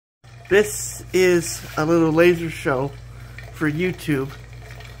This is a little laser show for YouTube.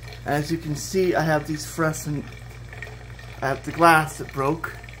 As you can see, I have these fluorescent, I have the glass that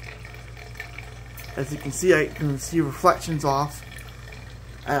broke. As you can see, I can see reflections off.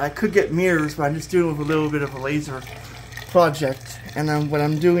 And I could get mirrors, but I'm just doing it with a little bit of a laser project. And what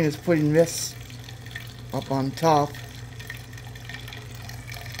I'm doing is putting this up on top.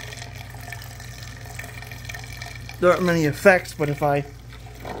 There aren't many effects, but if I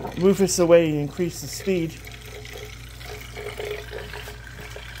move this away and increase the speed,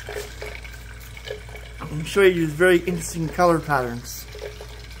 I can show you these very interesting color patterns.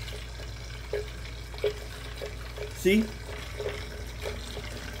 See?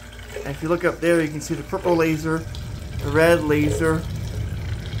 And if you look up there, you can see the purple laser, the red laser,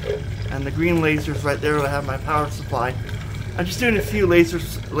 and the green lasers right there where I have my power supply. I'm just doing a few laser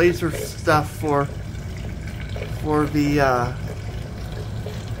stuff for the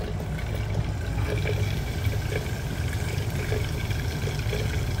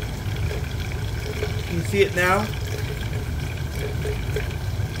can you see it now?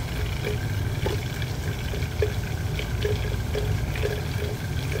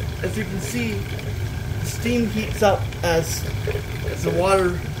 As you can see, the steam heats up as the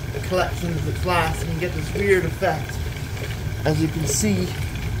water collects into the flask, and you get this weird effect. As you can see,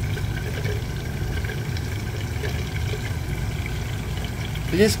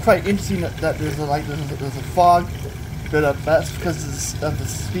 it is quite interesting that there's a fog build-up. That's because of the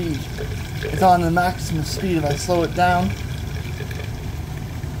speed. It's on the maximum speed. If I slow it down,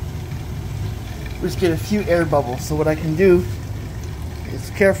 we just get a few air bubbles. So what I can do is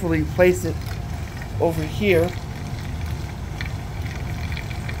carefully place it over here.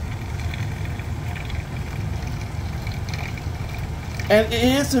 And it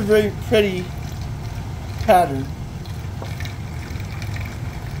is a very pretty pattern.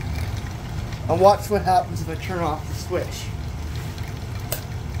 And watch what happens if I turn off the switch.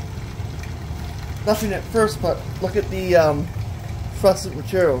 Nothing at first, but look at the fluorescent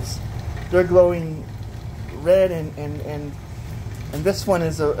materials. They're glowing red, and this one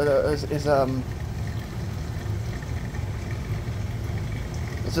is it's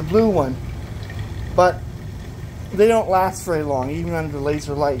a blue one, but they don't last very long, even under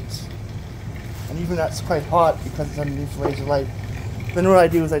laser lights. And even that's quite hot because it's underneath the laser light. Then what I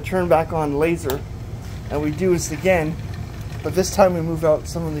do is I turn back on the laser, and we do this again, but this time we move out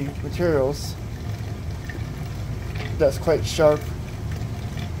some of the materials. That's quite sharp.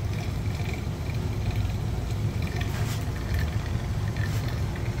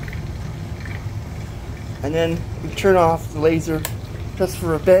 And then we turn off the laser just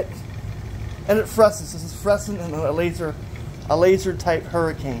for a bit, and it fluoresces. This is fluorescent and a laser type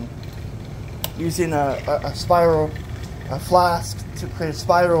Hurricaine, using a flask to create a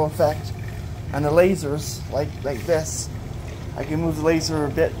spiral effect. And the lasers like this, I can move the laser a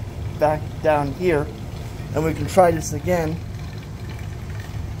bit back down here, and we can try this again.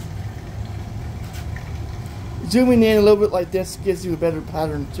 Zooming in a little bit like this gives you a better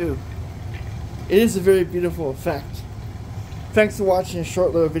pattern too. It is a very beautiful effect. Thanks for watching a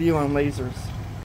short little video on lasers.